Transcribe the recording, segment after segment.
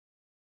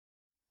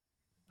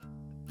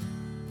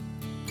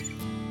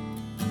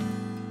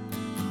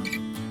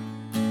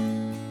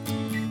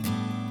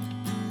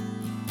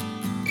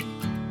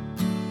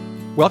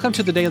Welcome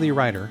to The Daily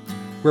Writer,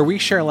 where we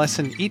share a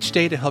lesson each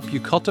day to help you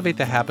cultivate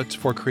the habits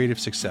for creative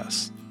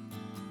success.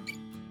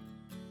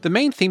 The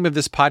main theme of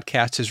this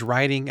podcast is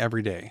writing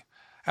every day.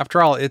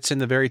 After all, it's in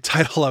the very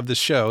title of the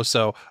show,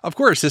 so of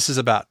course this is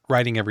about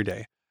writing every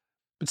day.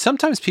 But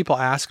sometimes people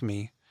ask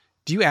me,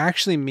 do you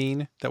actually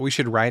mean that we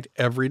should write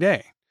every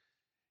day?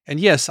 And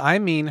yes, I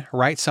mean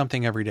write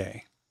something every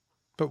day.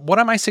 But what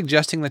am I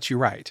suggesting that you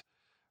write?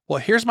 Well,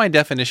 here's my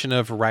definition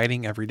of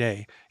writing every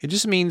day. It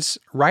just means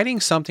writing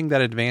something that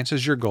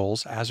advances your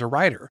goals as a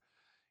writer.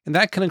 And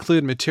that can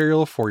include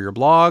material for your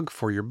blog,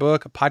 for your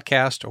book, a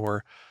podcast,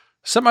 or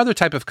some other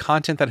type of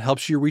content that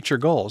helps you reach your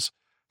goals.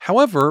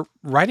 However,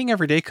 writing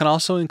every day can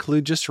also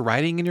include just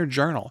writing in your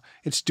journal.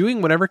 It's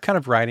doing whatever kind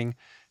of writing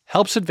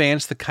helps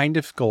advance the kind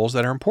of goals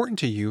that are important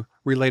to you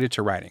related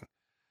to writing.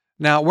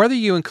 Now, whether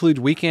you include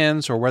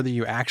weekends or whether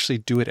you actually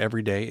do it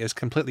every day is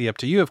completely up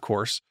to you, of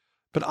course.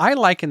 But I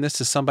liken this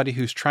to somebody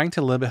who's trying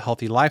to live a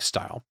healthy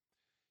lifestyle.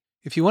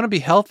 If you want to be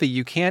healthy,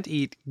 you can't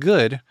eat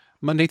good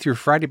Monday through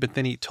Friday, but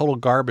then eat total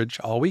garbage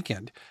all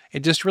weekend.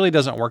 It just really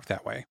doesn't work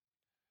that way.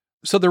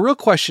 So the real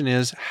question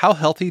is, how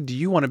healthy do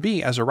you want to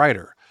be as a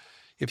writer?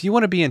 If you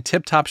want to be in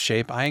tip-top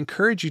shape, I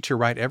encourage you to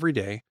write every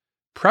day,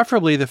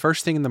 preferably the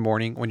first thing in the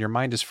morning when your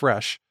mind is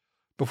fresh,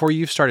 before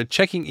you've started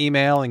checking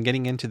email and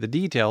getting into the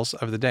details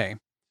of the day.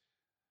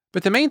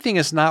 But the main thing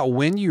is not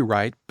when you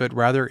write, but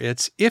rather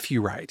it's if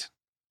you write.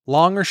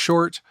 Long or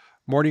short,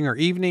 morning or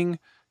evening,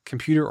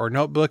 computer or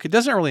notebook, it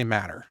doesn't really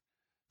matter.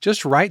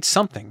 Just write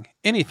something,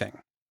 anything.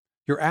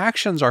 Your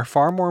actions are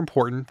far more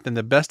important than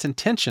the best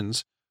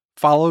intentions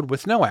followed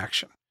with no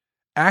action.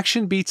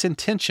 Action beats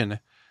intention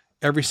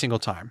every single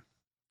time.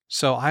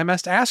 So I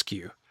must ask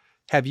you,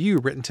 have you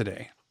written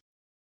today?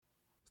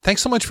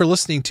 Thanks so much for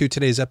listening to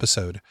today's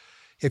episode.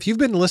 If you've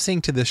been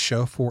listening to this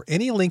show for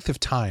any length of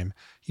time,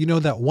 you know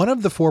that one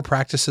of the 4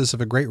 practices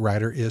of a great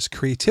writer is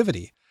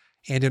creativity.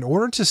 And in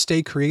order to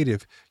stay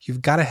creative,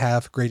 you've got to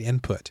have great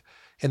input.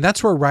 And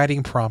that's where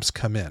writing prompts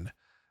come in.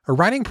 A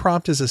writing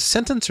prompt is a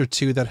sentence or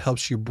two that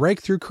helps you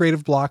break through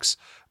creative blocks,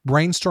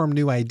 brainstorm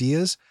new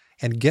ideas,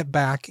 and get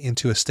back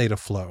into a state of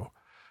flow.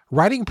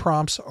 Writing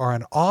prompts are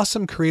an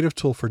awesome creative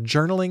tool for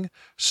journaling,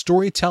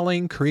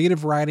 storytelling,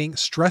 creative writing,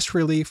 stress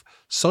relief,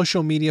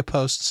 social media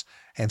posts,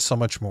 and so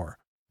much more.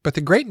 But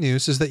the great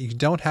news is that you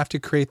don't have to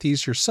create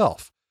these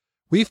yourself.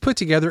 We've put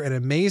together an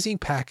amazing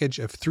package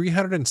of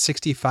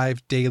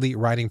 365 daily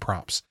writing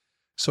prompts.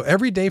 So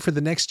every day for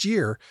the next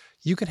year,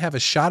 you can have a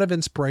shot of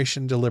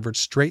inspiration delivered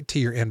straight to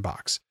your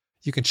inbox.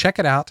 You can check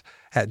it out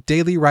at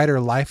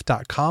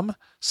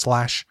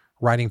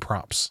dailywriterlife.com/writing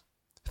prompts.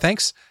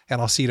 Thanks,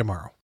 and I'll see you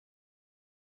tomorrow.